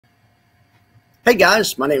Hey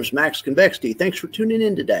guys, my name is Max Convexity. Thanks for tuning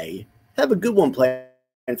in today. Have a good one planned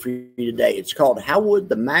for you today. It's called How Would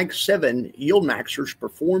the MAG7 Yield Maxers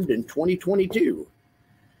Performed in 2022?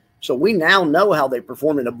 So we now know how they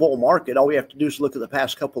perform in a bull market. All we have to do is look at the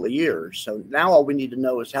past couple of years. So now all we need to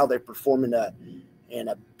know is how they perform in a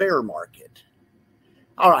bear market.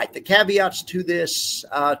 All right, the caveats to this,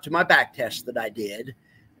 to my back test that I did,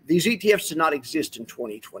 these ETFs did not exist in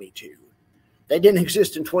 2022. They didn't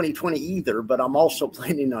exist in 2020 either, but I'm also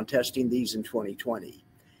planning on testing these in 2020.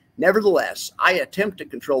 Nevertheless, I attempt to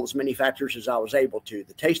control as many factors as I was able to.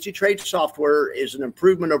 The Tasty Trade software is an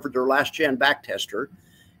improvement over their last gen backtester.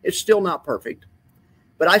 It's still not perfect,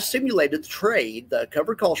 but I simulated the trade, the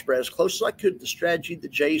covered call spread, as close as I could to the strategy that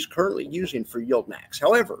Jay is currently using for yield max.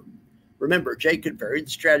 However, remember, Jay could vary the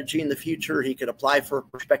strategy in the future. He could apply for a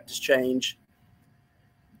prospectus change.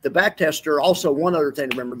 The backtester, also one other thing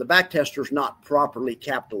to remember, the backtester is not properly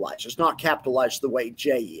capitalized. It's not capitalized the way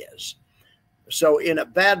Jay is. So in a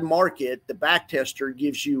bad market, the backtester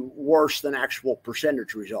gives you worse than actual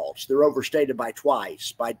percentage results. They're overstated by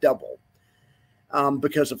twice, by double,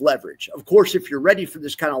 because of leverage. Of course, if you're ready for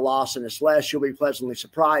this kind of loss and it's less, you'll be pleasantly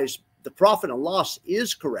surprised. The profit and loss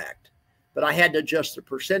is correct, but I had to adjust the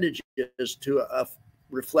percentages to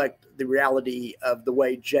reflect the reality of the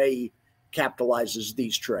way Jay capitalizes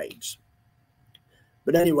these trades.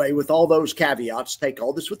 But anyway, with all those caveats, take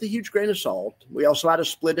all this with a huge grain of salt. We also had a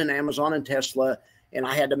split in Amazon and Tesla, and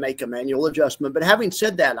I had to make a manual adjustment. But having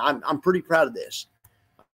said that, I'm pretty proud of this.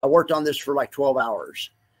 I worked on this for like 12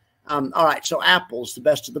 hours. All right, so Apple's the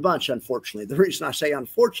best of the bunch, unfortunately. The reason I say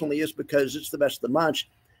unfortunately is because it's the best of the bunch,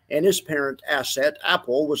 and its parent asset,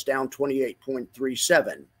 Apple, was down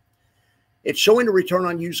 28.37. It's showing a return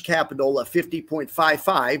on used capital of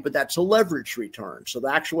 50.55, but that's a leveraged return. So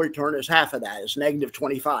the actual return is half of that, is negative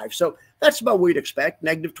 25. So that's about what we'd expect,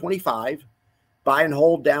 negative 25. Buy and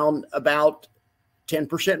hold down about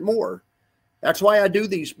 10% more. That's why I do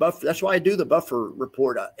these that's why I do the buffer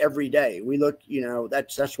report every day. We look,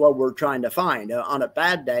 that's what we're trying to find on a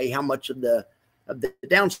bad day, how much of the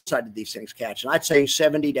downside of these things catch. And I'd say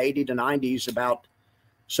 70 to 80 to 90 is about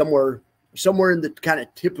somewhere in the kind of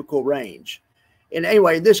typical range. And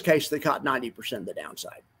anyway, in this case, they caught 90% of the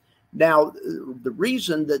downside. Now,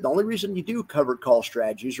 the only reason you do covered call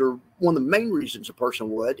strategies, or one of the main reasons a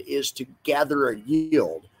person would, is to gather a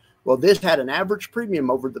yield. Well, this had an average premium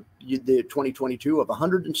over the 2022 of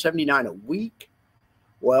 179 a week.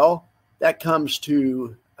 Well, that comes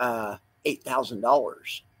to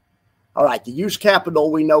 $8,000. All right, the used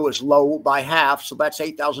capital we know is low by half, so that's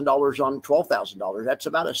 $8,000 on $12,000. That's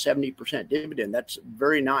about a 70% dividend. That's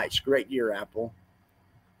very nice. Great year, Apple.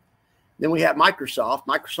 Then we have Microsoft.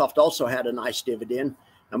 Microsoft also had a nice dividend.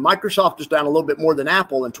 Now, Microsoft is down a little bit more than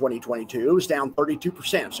Apple in 2022. It was down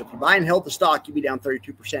 32%. So if you buy and held the stock, you'd be down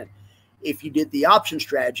 32%. If you did the option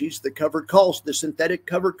strategies, the covered calls, the synthetic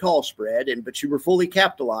covered call spread, but you were fully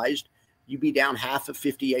capitalized, you'd be down half of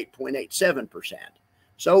 58.87%.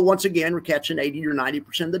 So once again, we're catching 80 or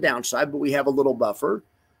 90% of the downside, but we have a little buffer.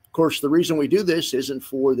 Of course, the reason we do this isn't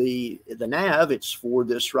for the NAV, it's for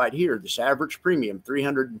this right here, this average premium,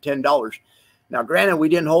 $310. Now, granted, we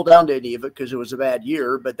didn't hold on to any of it because it was a bad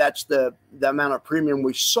year, but that's the amount of premium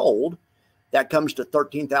we sold. That comes to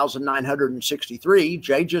 $13,963.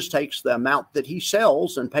 Jay just takes the amount that he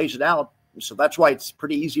sells and pays it out. So that's why it's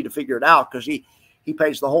pretty easy to figure it out, because he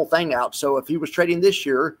pays the whole thing out. So if he was trading this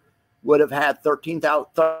year, would have had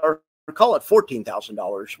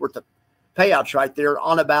 $14,000 worth of payouts right there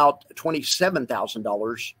on about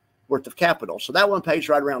 $27,000 worth of capital. So that one pays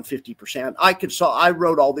right around 50%. I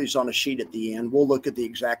wrote all these on a sheet at the end. We'll look at the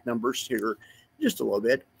exact numbers here just a little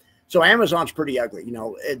bit. So Amazon's pretty ugly.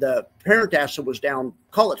 The parent asset was down,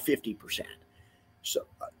 call it 50%. So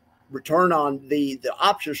return on the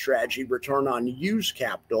option strategy, return on used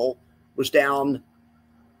capital was down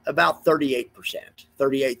about 38%,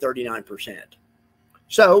 39%.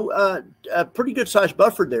 So a pretty good sized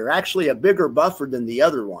buffer there, actually a bigger buffer than the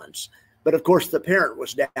other ones. But of course, the parent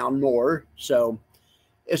was down more. So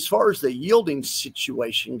as far as the yielding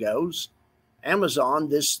situation goes, Amazon,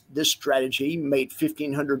 this strategy made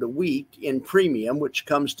 $1,500 a week in premium, which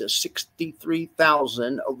comes to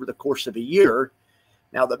 $63,000 over the course of a year.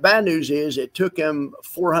 Now, the bad news is it took him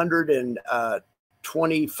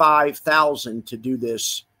 $425,000 to do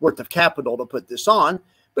this worth of capital to put this on,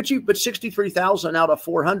 but 63,000 out of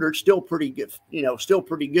 400, still pretty good, still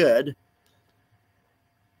pretty good.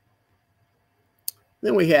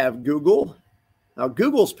 Then we have Google. Now,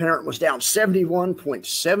 Google's parent was down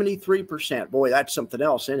 71.73%. Boy, that's something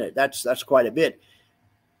else, isn't it? That's quite a bit.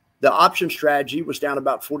 The option strategy was down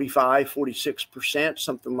about 45, 46%,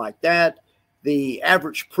 something like that. The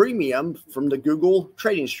average premium from the Google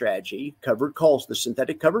trading strategy, covered calls, the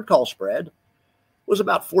synthetic covered call spread, was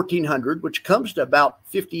about 1,400, which comes to about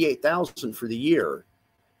 58,000 for the year.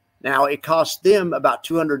 Now, it cost them about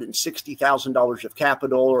 $260,000 of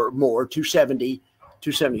capital or more,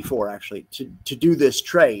 274 actually, to do this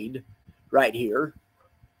trade right here.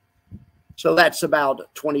 So that's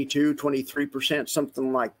about 22, 23%,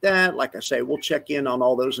 something like that. Like I say, we'll check in on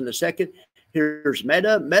all those in a second. Here's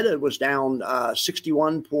Meta. Meta was down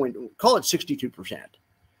 61 point, call it 62%.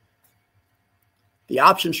 The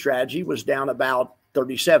option strategy was down about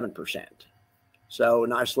 37%. So a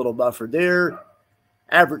nice little buffer there.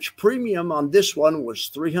 Average premium on this one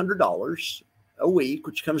was $300 a week,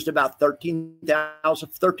 which comes to about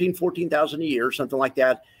 $14,000 a year, something like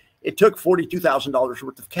that. It took $42,000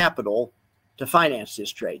 worth of capital to finance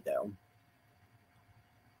this trade, though.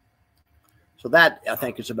 So that, I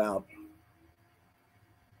think, is about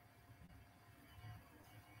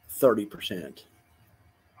 30%.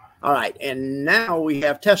 All right, and now we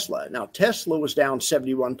have Tesla. Now, Tesla was down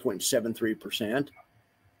 71.73%.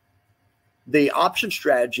 The option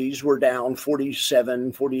strategies were down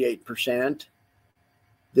 47, 48%.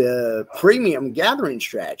 The premium gathering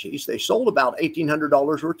strategies, they sold about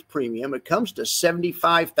 $1,800 worth of premium. It comes to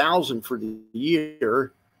 $75,000 for the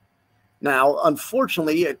year. Now,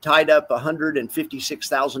 unfortunately, it tied up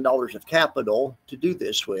 $156,000 of capital to do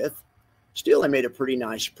this with. Still, they made a pretty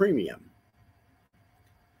nice premium.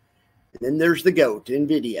 And then there's the GOAT,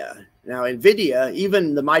 NVDA. Now, NVIDIA,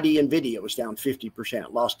 even the mighty NVIDIA was down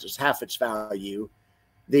 50%, lost half its value.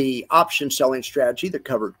 The option selling strategy, the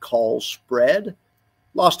covered call spread,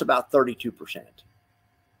 lost about 32%.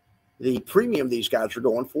 The premium these guys are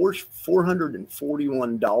going for is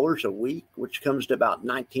 $441 a week, which comes to about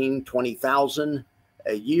 $19,000, $20,000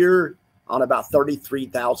 a year on about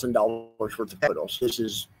 $33,000 worth of capital. So this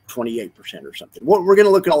is 28% or something. We're going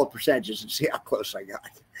to look at all the percentages and see how close I got.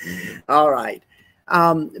 All right.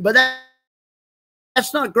 But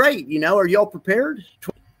that's not great. You know, are y'all prepared?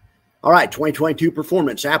 All right. 2022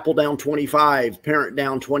 performance, Apple down 25, parent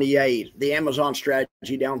down 28, the Amazon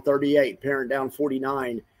strategy down 38, parent down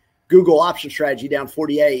 49, Google option strategy down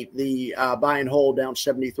 48, the buy and hold down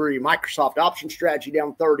 73, Microsoft option strategy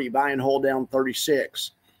down 30, buy and hold down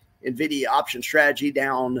 36, NVIDIA option strategy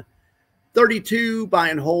down 32, buy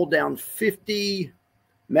and hold down 50,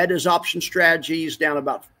 Meta's option strategies down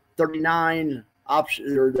about 39,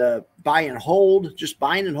 option or the buy and hold, just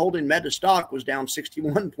buying and holding Meta stock was down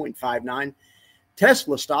 61.59.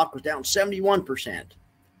 Tesla stock was down 71%,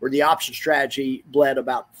 where the option strategy bled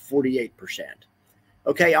about 48%.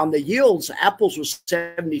 Okay, on the yields, Apple's was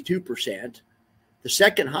 72%. The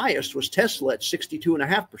second highest was Tesla at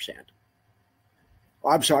 62.5%.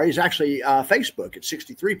 I'm sorry, it's actually Facebook at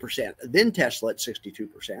 63%, then Tesla at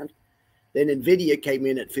 62%. Then NVIDIA came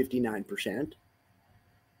in at 59%.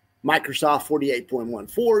 Microsoft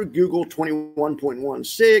 48.14, Google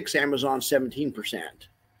 21.16, Amazon 17%.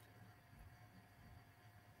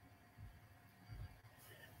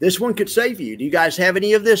 This one could save you. Do you guys have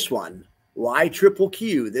any of this one?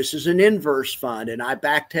 YQQQ. This is an inverse fund, and I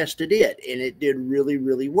back tested it, and it did really,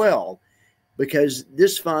 really well because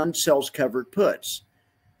this fund sells covered puts.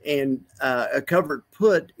 And a covered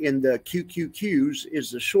put in the QQQs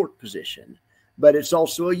is the short position, but it's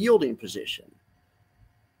also a yielding position.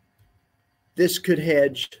 This could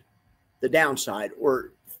hedge the downside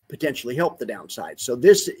or potentially help the downside. So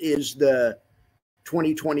this is the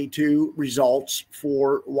 2022 results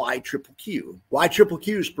for YQQQ.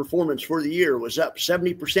 YQQQ's performance for the year was up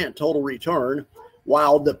 70% total return,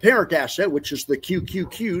 while the parent asset, which is the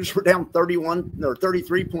QQQs, were down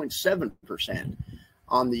 33.7%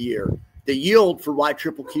 on the year. The yield for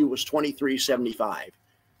YQQQ was 23.75.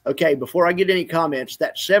 Okay, before I get any comments,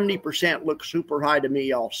 that 70% looks super high to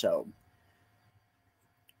me also.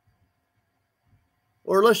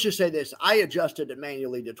 Or let's just say this, I adjusted it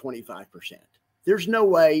manually to 25%. There's no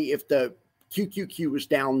way if the QQQ was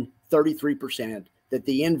down 33% that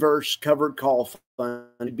the inverse covered call fund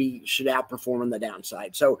should outperform on the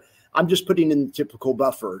downside. So I'm just putting in the typical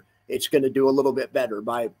buffer. It's going to do a little bit better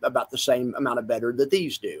by about the same amount of better that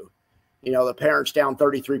these do. You know, the parent's down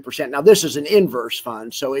 33%. Now, this is an inverse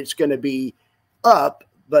fund, so it's going to be up,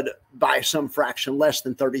 but by some fraction less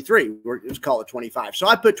than 33. Let's call it 25. So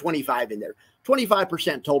I put 25 in there.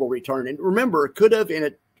 25% total return. And remember, it could have, and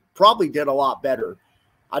it probably did a lot better.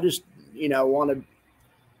 I just, you know, want to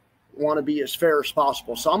be as fair as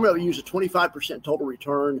possible. So I'm going to use a 25% total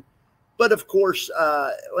return. But of course,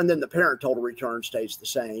 and then the parent total return stays the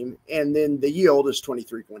same. And then the yield is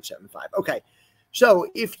 23.75. Okay. So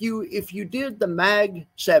if you did the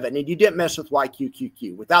MAG7 and you didn't mess with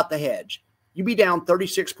YQQQ without the hedge, you'd be down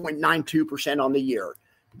 36.92% on the year,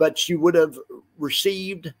 but you would have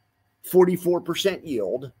received 44%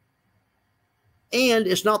 yield. And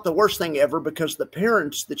it's not the worst thing ever because the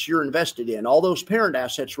parents that you're invested in, all those parent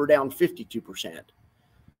assets were down 52%.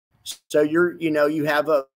 So you have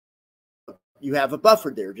a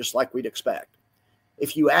buffer there, just like we'd expect.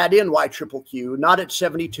 If you add in YQQQ, not at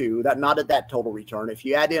 72, not at that total return. If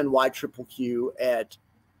you add in YQQQ at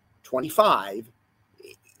 25,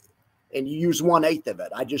 and you use 1/8 of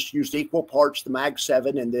it, I just used equal parts the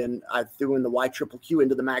MAG7, and then I threw in the YQQQ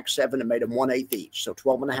into the MAG7 and made them 1/8 each, so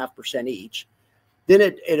 12.5% each. Then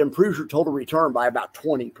it improves your total return by about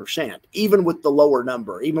 20%, even with the lower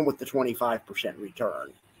number, even with the 25%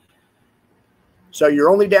 return. So you're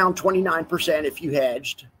only down 29% if you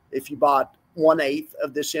hedged, if you bought 1/8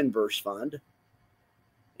 of this inverse fund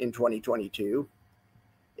in 2022.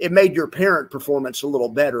 It made your parent performance a little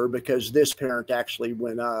better because this parent actually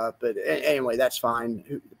went up. But anyway, that's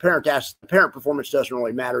fine. The parent performance doesn't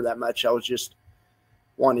really matter that much. I was just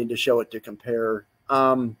wanting to show it to compare.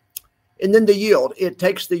 And then the yield, it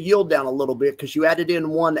takes the yield down a little bit because you added in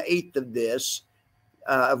 1/8 of this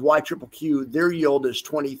of YQQQ. Their yield is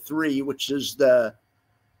 23, which is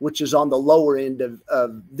on the lower end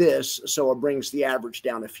of this. So it brings the average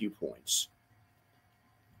down a few points.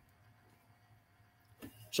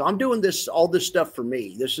 So I'm doing all this stuff for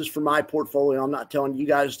me. This is for my portfolio. I'm not telling you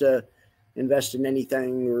guys to invest in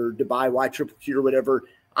anything or to buy YQQQ or whatever.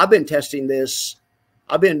 I've been testing this.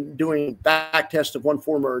 I've been doing back test of one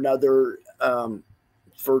form or another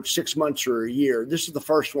for 6 months or a year. This is the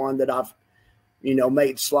first one that I've,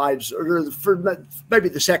 made slides, or for maybe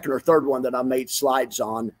the second or third one that I made slides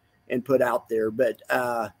on and put out there. But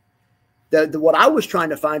what I was trying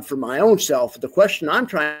to find for my own self, the question I'm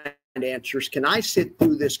trying to answer is, can I sit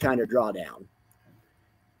through this kind of drawdown?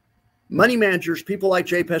 Money managers, people like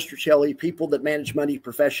Jay Pestrichelli, people that manage money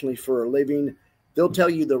professionally for a living, they'll tell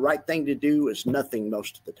you the right thing to do is nothing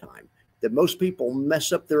most of the time. That most people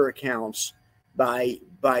mess up their accounts by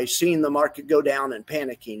seeing the market go down and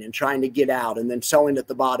panicking and trying to get out and then selling at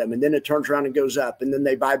the bottom, and then it turns around and goes up, and then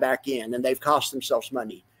they buy back in and they've cost themselves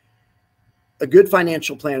money. A good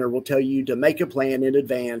financial planner will tell you to make a plan in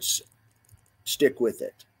advance, stick with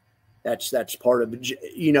it. That's part of it.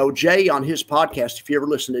 Jay on his podcast, if you ever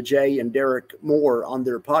listen to Jay and Derek Moore on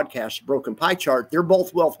their podcast, Broken Pie Chart, they're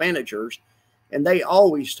both wealth managers, and they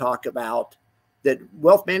always talk about that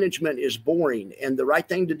wealth management is boring, and the right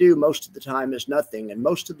thing to do most of the time is nothing. And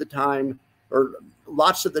most of the time, or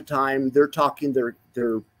lots of the time, they're talking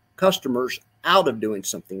their customers out of doing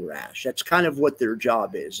something rash. That's kind of what their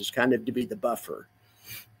job is kind of to be the buffer.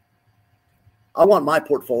 I want my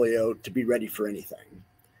portfolio to be ready for anything.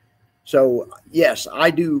 So yes,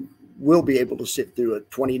 will be able to sit through a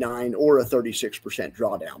 29 or a 36%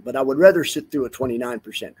 drawdown, but I would rather sit through a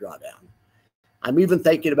 29% drawdown. I'm even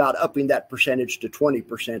thinking about upping that percentage to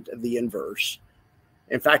 20% of the inverse.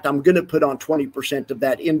 In fact, I'm going to put on 20% of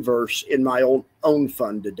that inverse in my own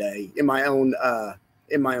fund today, in my own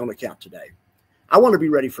account today. I want to be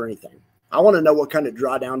ready for anything. I want to know what kind of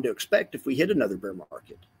drawdown to expect if we hit another bear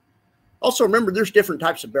market. Also, remember, there's different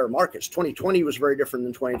types of bear markets. 2020 was very different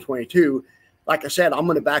than 2022. Like I said, I'm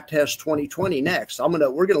going to back test 2020 next. We're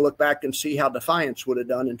going to look back and see how Defiance would have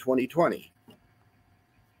done in 2020.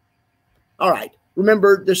 All right.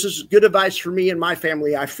 Remember, this is good advice for me and my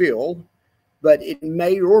family, I feel, but it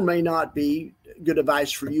may or may not be good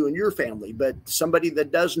advice for you and your family. But somebody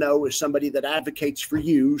that does know is somebody that advocates for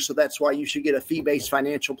you. So that's why you should get a fee-based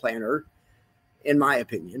financial planner, in my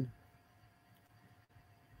opinion.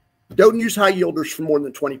 Don't use high yielders for more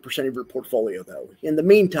than 20% of your portfolio, though. In the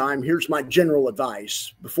meantime, here's my general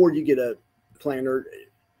advice. Before you get a planner,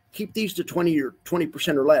 keep these to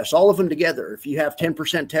 20% or less, all of them together. If you have 10%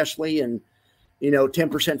 TSLA and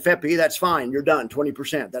 10% FEPI, that's fine. You're done.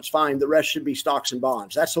 20%, that's fine. The rest should be stocks and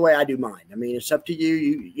bonds. That's the way I do mine. I mean, it's up to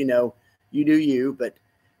you. You do you. But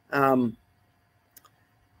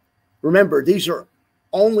remember, these are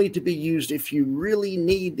only to be used if you really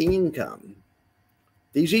need the income.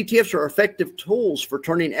 These ETFs are effective tools for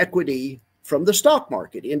turning equity from the stock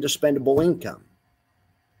market into spendable income.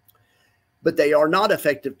 But they are not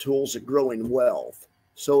effective tools at growing wealth.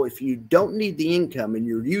 So if you don't need the income and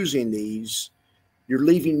you're using these, you're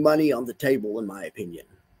leaving money on the table, in my opinion.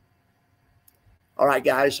 All right,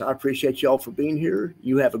 guys, I appreciate you all for being here.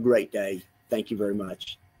 You have a great day. Thank you very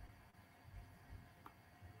much.